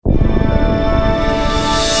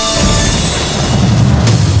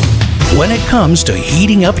When it comes to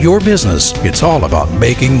heating up your business, it's all about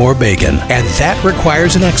making more bacon, and that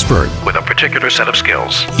requires an expert with a particular set of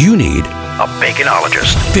skills. You need a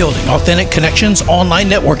baconologist. Building authentic connections, online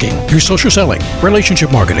networking, your social selling,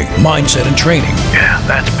 relationship marketing, mindset and training. Yeah,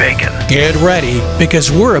 that's bacon. Get ready,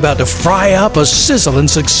 because we're about to fry up a sizzling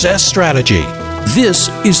success strategy. This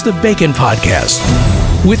is the Bacon Podcast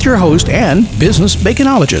with your host and business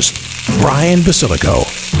baconologist, Brian Basilico.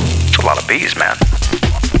 It's a lot of bees, man.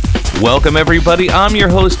 Welcome, everybody. I'm your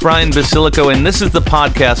host, Brian Basilico, and this is the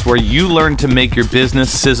podcast where you learn to make your business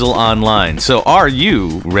sizzle online. So are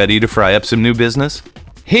you ready to fry up some new business?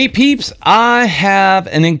 Hey, peeps, I have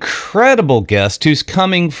an incredible guest who's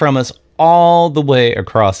coming from us all the way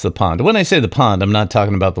across the pond. When I say the pond, I'm not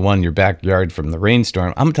talking about the one in your backyard from the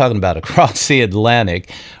rainstorm. I'm talking about across the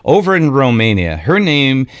Atlantic, over in Romania. Her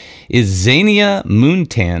name is Xenia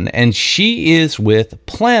Muntean, and she is with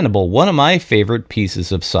Planable, one of my favorite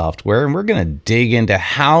pieces of software. And we're going to dig into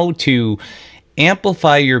how to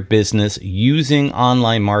amplify your business using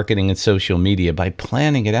online marketing and social media by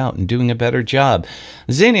planning it out and doing a better job.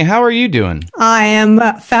 Xenia, how are you doing? I am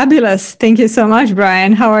fabulous. Thank you so much,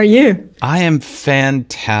 Brian. How are you? I am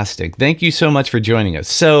fantastic. Thank you so much for joining us.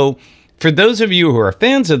 So, for those of you who are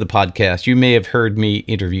fans of the podcast, you may have heard me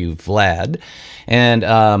interview Vlad.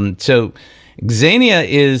 And so Xenia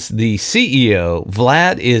is the CEO,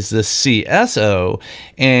 Vlad is the CSO,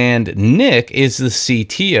 and Nick is the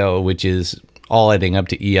CTO, which is all adding up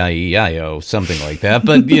to EIEIO, something like that.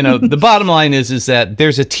 But, you know, the bottom line is that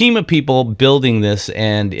there's a team of people building this,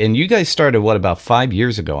 and you guys started, about 5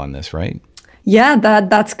 years ago on this, right? Yeah,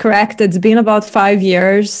 that's correct. It's been about 5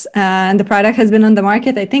 years, and the product has been on the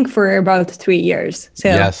market, I think, for about 3 years. So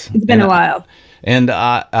yes. It's been a while. And,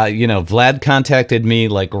 Vlad contacted me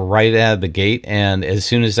like right out of the gate. And as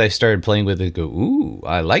soon as I started playing with it, ooh,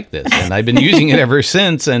 I like this. And I've been using it ever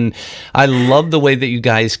since. And I love the way that you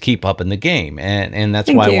guys keep up in the game. And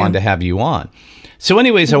that's why I wanted to have you on. So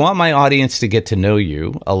anyways, I want my audience to get to know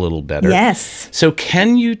you a little better. Yes. So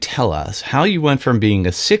can you tell us how you went from being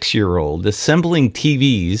a 6-year-old assembling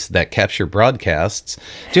TVs that capture broadcasts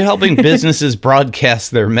to helping businesses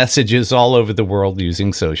broadcast their messages all over the world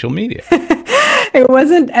using social media? It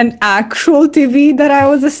wasn't an actual TV that I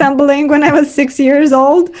was assembling when I was 6 years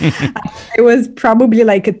old. It was probably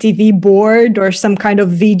like a TV board or some kind of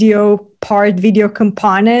video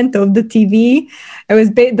component of the TV. It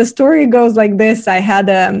was the story goes like this. I had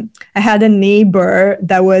a neighbor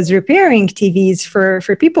that was repairing TVs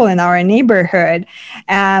for people in our neighborhood,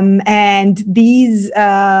 and these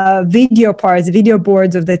video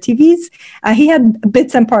boards of the TVs, he had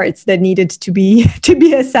bits and parts that needed to be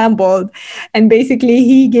assembled, and basically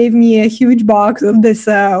he gave me a huge box of this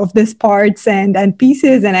parts and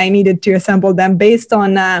pieces, and I needed to assemble them based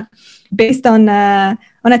on a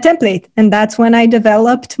template. And that's when I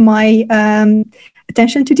developed my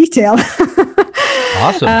attention to detail.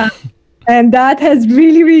 Awesome. And that has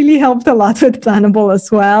really, really helped a lot with Planable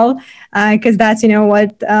as well, because that's,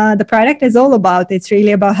 what the product is all about. It's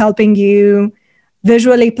really about helping you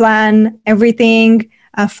visually plan everything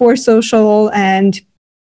for social and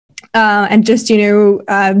just,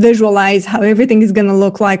 visualize how everything is going to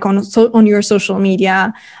look like on your social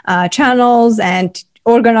media channels, and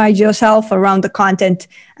organize yourself around the content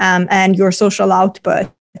and your social output.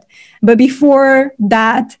 But before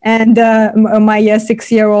that, and my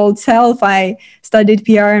 6-year-old self, I studied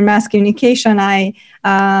PR and mass communication. I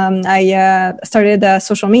started a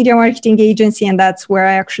social media marketing agency, and that's where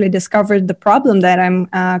I actually discovered the problem that I'm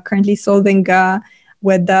currently solving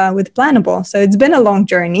with Planable. So it's been a long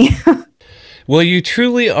journey. Well, you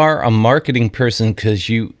truly are a marketing person, because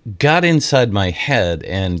you got inside my head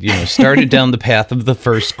and, started down the path of the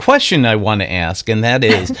first question I want to ask. And that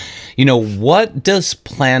is, what does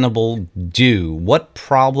Planable do? What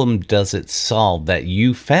problem does it solve that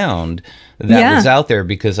you found that was out there?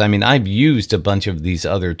 Because, I've used a bunch of these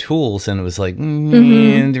other tools, and it was like,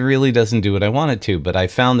 it really doesn't do what I want it to. But I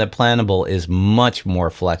found that Planable is much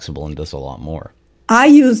more flexible and does a lot more. I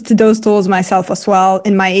used those tools myself as well.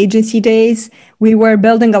 In my agency days, we were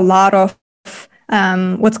building a lot of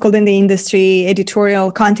what's called in the industry editorial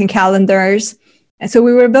content calendars. And so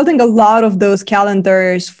we were building a lot of those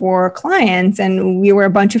calendars for clients, and we were a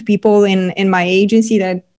bunch of people in my agency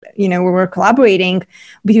that, we were collaborating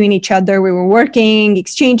between each other. We were working,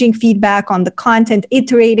 exchanging feedback on the content,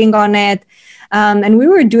 iterating on it. And we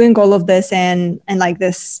were doing all of this in like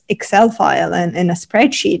this Excel file and in a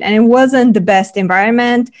spreadsheet. And it wasn't the best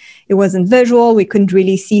environment. It wasn't visual. We couldn't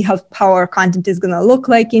really see how our content is going to look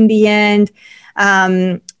like in the end.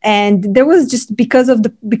 And there was just because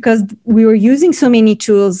we were using so many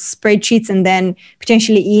tools, spreadsheets, and then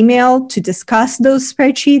potentially email to discuss those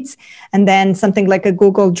spreadsheets, and then something like a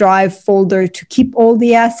Google Drive folder to keep all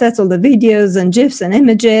the assets, all the videos and GIFs and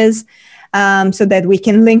images, so that we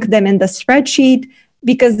can link them in the spreadsheet.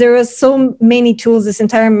 Because there was so many tools, this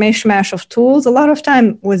entire mishmash of tools, a lot of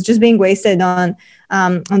time was just being wasted on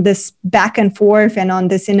this back and forth and on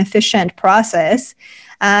this inefficient process.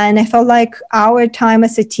 And I felt like our time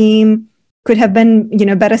as a team could have been,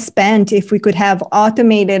 better spent if we could have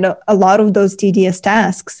automated a lot of those tedious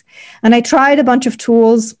tasks. And I tried a bunch of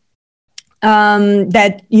tools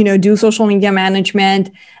that, do social media management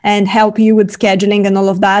and help you with scheduling and all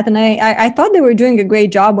of that. And I thought they were doing a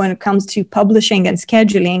great job when it comes to publishing and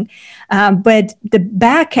scheduling. But the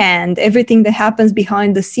back end, everything that happens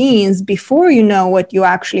behind the scenes before you know what you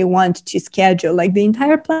actually want to schedule, like the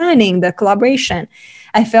entire planning, the collaboration,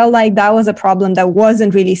 I felt like that was a problem that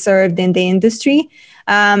wasn't really served in the industry.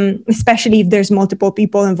 Especially if there's multiple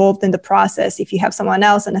people involved in the process. If you have someone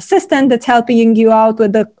else, an assistant that's helping you out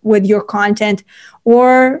with your content,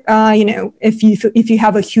 or if you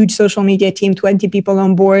have a huge social media team, 20 people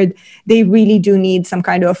on board, they really do need some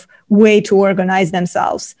kind of way to organize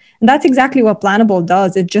themselves. And that's exactly what Planable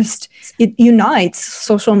does. It unites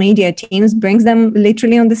social media teams, brings them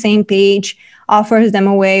literally on the same page, offers them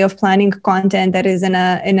a way of planning content that is in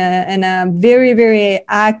a very, very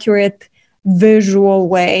accurate visual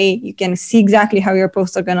way. You can see exactly how your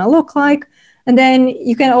posts are going to look like. And then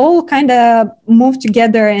you can all kind of move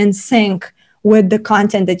together and sync with the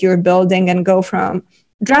content that you're building and go from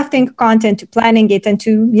drafting content to planning it and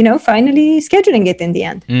to, finally scheduling it in the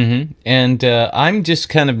end. Mm-hmm. And I'm just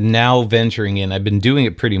kind of now venturing in. I've been doing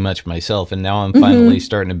it pretty much myself. And now I'm finally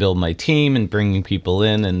starting to build my team and bringing people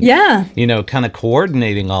in and, kind of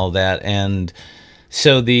coordinating all that. And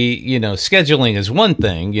so the, scheduling is one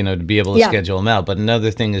thing, to be able to schedule them out. But another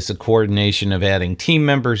thing is the coordination of adding team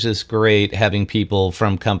members is great, having people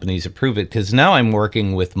from companies approve it. Because now I'm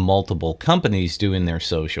working with multiple companies doing their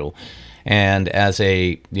social. And as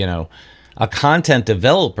a content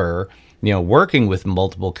developer, working with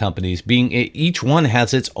multiple companies, each one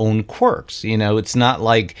has its own quirks. It's not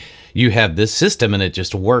like you have this system and it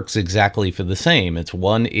just works exactly for the same.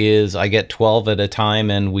 One is I get 12 at a time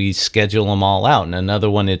and we schedule them all out. And another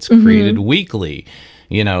one, it's created weekly,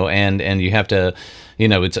 and you have to,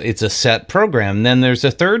 it's a set program. And then there's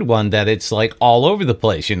a third one that it's like all over the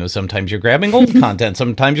place. Sometimes you're grabbing old content,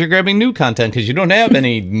 sometimes you're grabbing new content because you don't have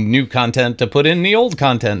any new content to put in the old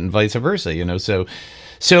content and vice versa,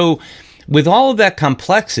 So with all of that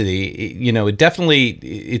complexity,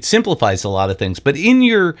 it simplifies a lot of things. But in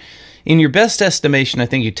your best estimation, I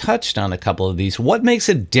think you touched on a couple of these. What makes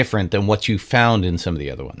it different than what you found in some of the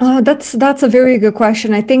other ones? That's a very good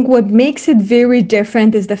question. I think what makes it very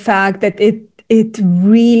different is the fact that it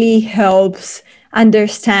really helps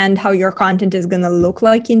understand how your content is going to look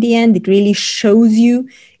like in the end. It really shows you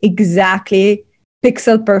exactly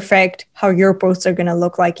pixel perfect how your posts are going to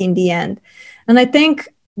look like in the end. And I think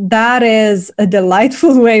that is a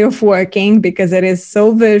delightful way of working because it is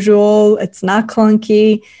so visual. It's not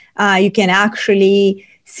clunky. You can actually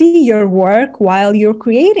see your work while you're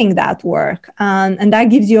creating that work. And that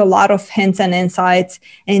gives you a lot of hints and insights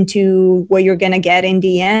into what you're going to get in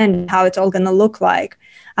the end, how it's all going to look like.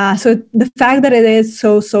 So the fact that it is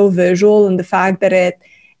so visual and the fact that it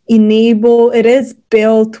is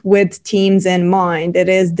built with teams in mind, it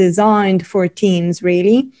is designed for teams,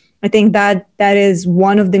 really. I think that is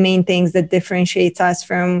one of the main things that differentiates us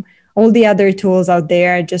from all the other tools out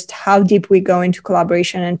there, just how deep we go into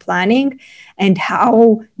collaboration and planning and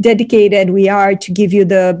how dedicated we are to give you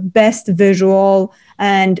the best visual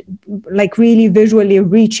and like really visually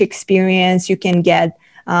rich experience you can get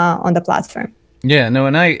on the platform. Yeah, no,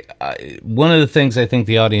 and I one of the things I think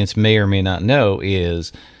the audience may or may not know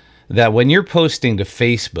is that when you're posting to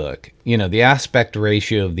Facebook, the aspect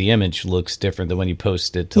ratio of the image looks different than when you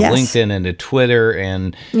post it to LinkedIn and to Twitter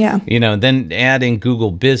and, then adding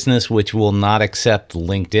Google Business, which will not accept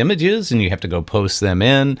linked images and you have to go post them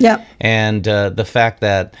in. Yeah. And the fact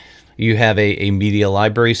that you have a media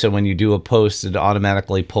library, so when you do a post, it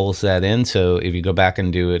automatically pulls that in. So if you go back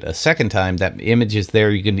and do it a second time, that image is there.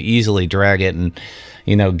 You can easily drag it and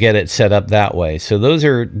get it set up that way. So those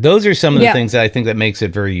are some of the things that I think that makes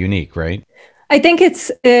it very unique, right? I think it's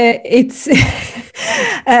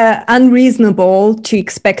unreasonable to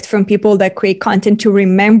expect from people that create content to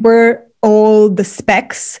remember all the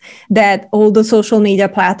specs that all the social media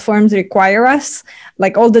platforms require us,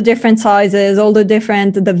 like all the different sizes,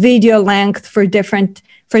 the video length for different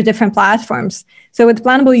platforms. So with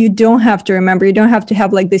Planable, you don't have to remember, you don't have to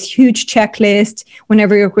have like this huge checklist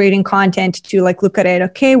whenever you're creating content to like look at it.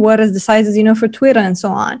 Okay, what is the sizes, for Twitter and so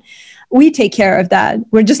on. We take care of that.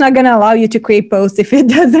 We're just not going to allow you to create posts if it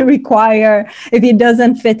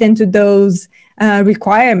doesn't fit into those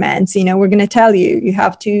requirements. We're going to tell you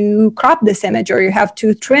have to crop this image or you have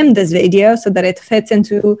to trim this video so that it fits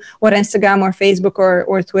into what Instagram or Facebook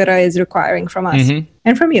or Twitter is requiring from us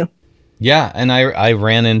and from you. Yeah, and I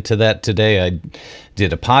ran into that today. I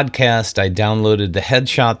did a podcast. I downloaded the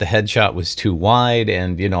headshot. The headshot was too wide,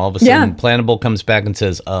 and all of a sudden, Planable comes back and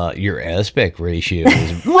says, "Your aspect ratio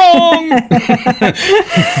is wrong." Yeah,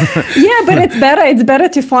 but it's better. It's better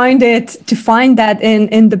to find that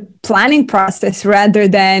in the planning process rather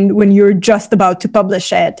than when you're just about to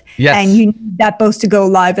publish it and you need that post to go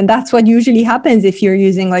live. And that's what usually happens if you're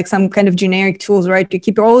using like some kind of generic tools, right? You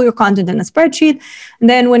keep all your content in a spreadsheet, and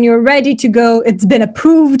then when you're ready to go, it's been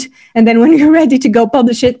approved, and then when you're ready to go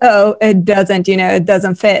publish it, it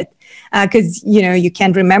doesn't fit because you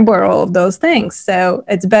can't remember all of those things. So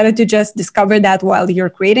it's better to just discover that while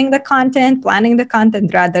you're creating the content, planning the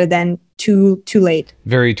content, rather than too late.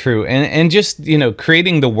 Very true. And just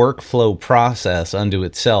creating the workflow process unto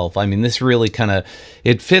itself. I mean, this really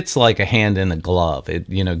it fits like a hand in a glove. It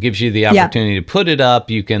gives you the opportunity to put it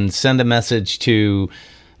up. You can send a message to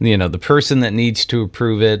the person that needs to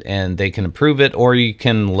approve it, and they can approve it, or you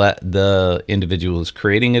can let the individual who's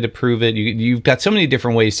creating it approve it. You've got so many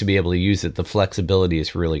different ways to be able to use it. The flexibility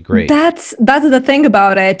is really great. That's the thing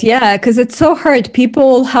about it, yeah, because it's so hard.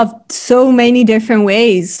 People have so many different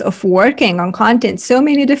ways of working on content, so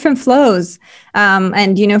many different flows.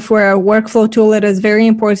 And for a workflow tool, it is very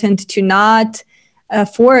important to not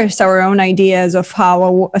force our own ideas of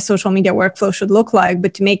how a social media workflow should look like,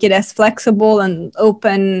 but to make it as flexible and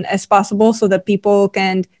open as possible so that people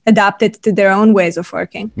can adapt it to their own ways of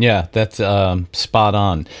working. Yeah, that's spot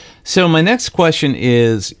on. So my next question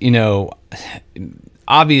is,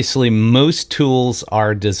 obviously most tools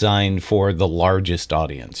are designed for the largest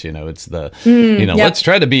audience. It's the, let's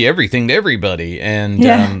try to be everything to everybody.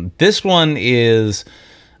 And this one is...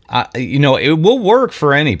 it will work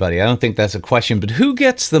for anybody. I don't think that's a question, but who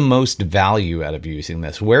gets the most value out of using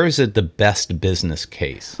this? Where is it the best business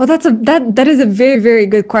case? Well, that is a very, very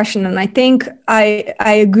good question. And I think I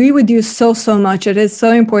agree with you so much. It is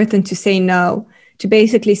so important to say no, to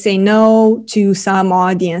basically say no to some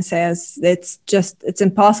audiences. It's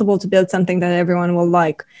impossible to build something that everyone will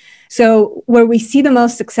like. So where we see the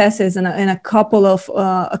most successes in a couple of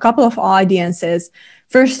audiences.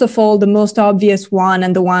 First of all, the most obvious one,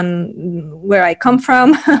 and the one where I come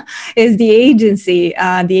from, is the agency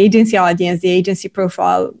audience, the agency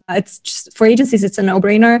profile. It's just, for agencies, it's a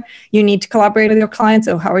no-brainer. You need to collaborate with your clients.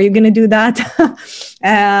 So how are you going to do that?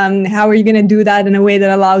 How are you going to do that in a way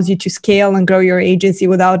that allows you to scale and grow your agency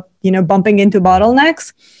without, bumping into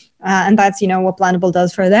bottlenecks? And that's, what Planable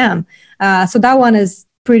does for them. So that one is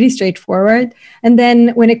pretty straightforward. And then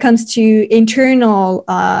when it comes to internal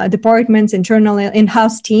departments, internal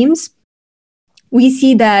in-house teams, we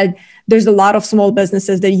see that there's a lot of small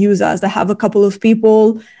businesses that use us, that have a couple of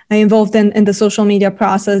people involved in the social media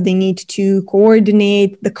process. They need to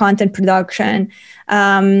coordinate the content production.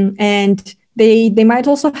 And they might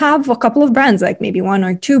also have a couple of brands, like maybe one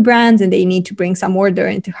or two brands, and they need to bring some order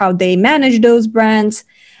into how they manage those brands.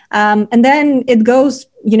 And then it goes,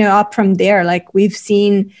 up from there. Like we've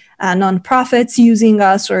seen nonprofits using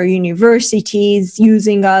us, or universities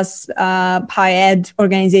using us. High ed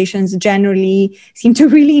organizations generally seem to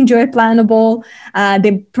really enjoy Planable.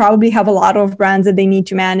 They probably have a lot of brands that they need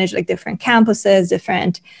to manage, like different campuses,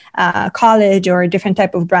 different college, or different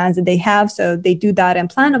type of brands that they have. So they do that in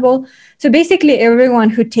Planable. So basically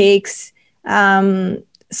everyone who takes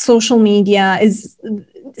social media is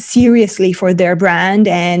seriously for their brand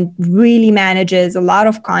and really manages a lot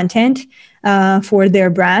of content for their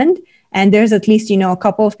brand. And there's at least, a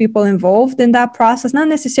couple of people involved in that process, not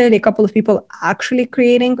necessarily a couple of people actually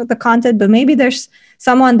creating the content, but maybe there's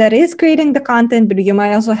someone that is creating the content, but you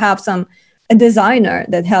might also have a designer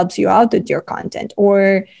that helps you out with your content,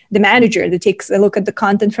 or the manager that takes a look at the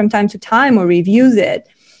content from time to time or reviews it.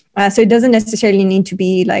 So it doesn't necessarily need to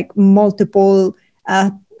be like multiple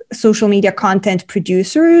social media content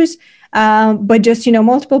producers, but just,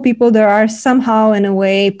 multiple people that are somehow, in a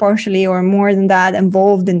way, partially or more than that,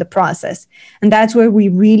 involved in the process. And that's where we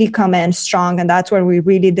really come in strong, and that's where we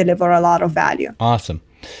really deliver a lot of value. Awesome.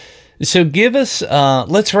 So give us,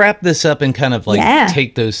 let's wrap this up and kind of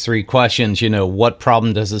take those three questions. What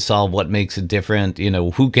problem does it solve? What makes it different?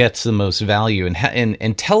 Who gets the most value?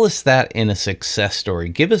 And tell us that in a success story.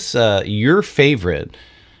 Give us your favorite,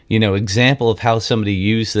 example of how somebody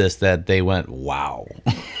used this that they went, wow.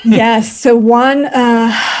 Yes. So one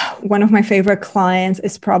of my favorite clients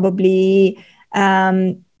is probably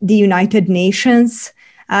the United Nations.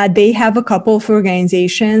 They have a couple of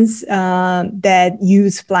organizations that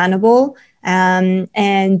use Planable,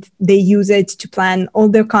 and they use it to plan all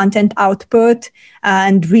their content output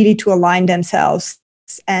and really to align themselves.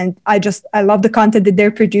 And I love the content that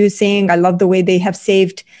they're producing. I love the way they have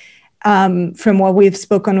saved, from what we've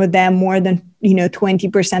spoken with them, more than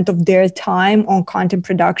 20% of their time on content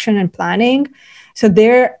production and planning. So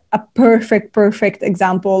they're a perfect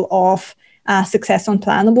example of success on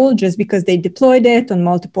Planable, just because they deployed it on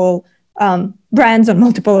multiple brands, on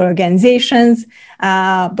multiple organizations,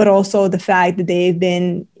 but also the fact that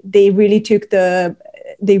they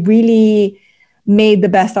really made the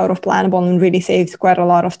best out of Planable and really saved quite a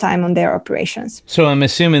lot of time on their operations. So I'm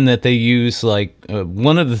assuming that they use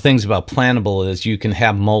one of the things about Planable is you can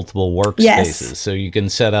have multiple workspaces. Yes. So you can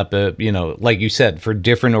set up like you said, for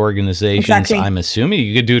different organizations. Exactly. I'm assuming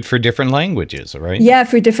you could do it for different languages, right? Yeah,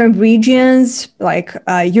 for different regions like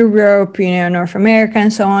Europe, North America,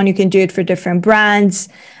 and so on. You can do it for different brands,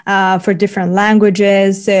 for different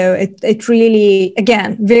languages. So it really,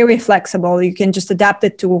 again, very flexible. You can just adapt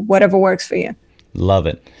it to whatever works for you. Love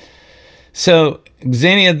it. So,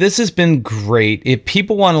 Xenia, this has been great. If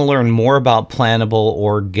people want to learn more about Planable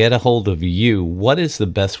or get a hold of you, what is the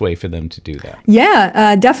best way for them to do that?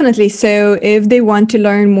 Yeah, definitely. So if they want to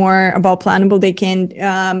learn more about Planable, they can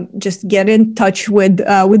just get in touch with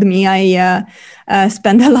me. I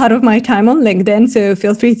spend a lot of my time on LinkedIn, so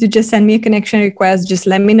feel free to just send me a connection request. Just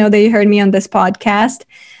let me know that you heard me on this podcast,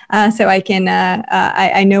 so I can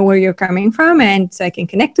I know where you're coming from, and so I can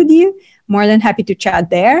connect with you. More than happy to chat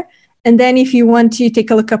there. And then if you want to take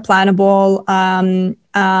a look at Planable,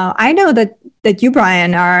 I know that you,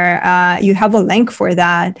 Brian, you have a link for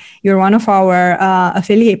that. You're one of our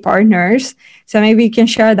affiliate partners. So maybe you can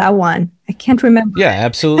share that one. I can't remember. Yeah,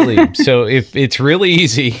 absolutely. So if it's really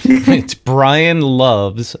easy, it's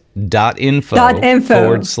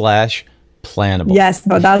brianloves.info/Planable. Yes,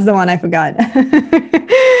 but that's the one I forgot.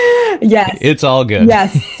 Yes. It's all good.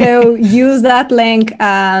 Yes. So use that link,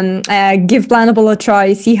 give Planable a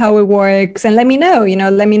try, see how it works, and let me know,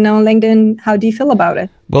 let me know on LinkedIn, how do you feel about it?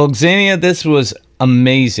 Well, Xenia, this was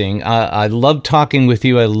amazing. I loved talking with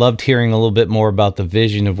you. I loved hearing a little bit more about the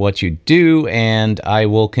vision of what you do, and I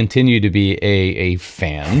will continue to be a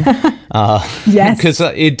fan. Yes. Because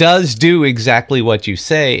it does do exactly what you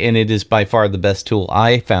say, and it is by far the best tool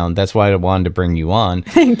I found. That's why I wanted to bring you on.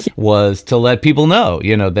 Thank you. Was to let people know,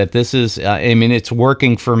 that this is, it's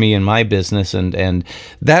working for me in my business, and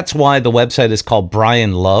that's why the website is called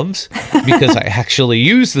Brian Loves, because I actually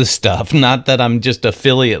use the stuff, not that I'm just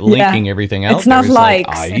affiliate linking everything else. It's not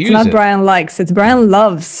likes. It's not Brian likes. It's Brian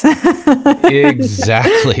loves.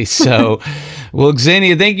 Exactly. So, well,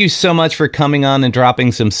 Xenia, thank you so much for coming on and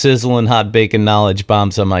dropping some sizzling hot bacon knowledge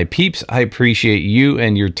bombs on my peeps. I appreciate you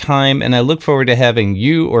and your time, and I look forward to having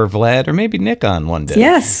you or Vlad or maybe Nick on one day.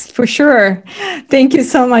 Yes, for sure. Thank you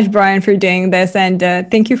so much, Brian, for doing this, and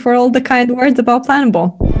thank you for all the kind words about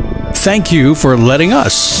Planable. Thank you for letting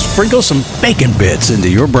us sprinkle some bacon bits into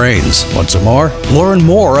your brains. Want some more? Learn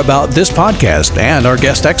more about this podcast and our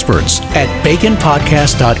guest experts at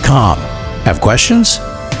baconpodcast.com. Have questions?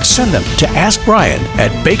 Send them to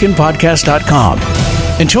askbrian@baconpodcast.com.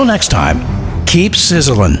 Until next time, keep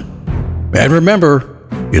sizzling. And remember,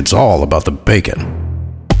 it's all about the bacon.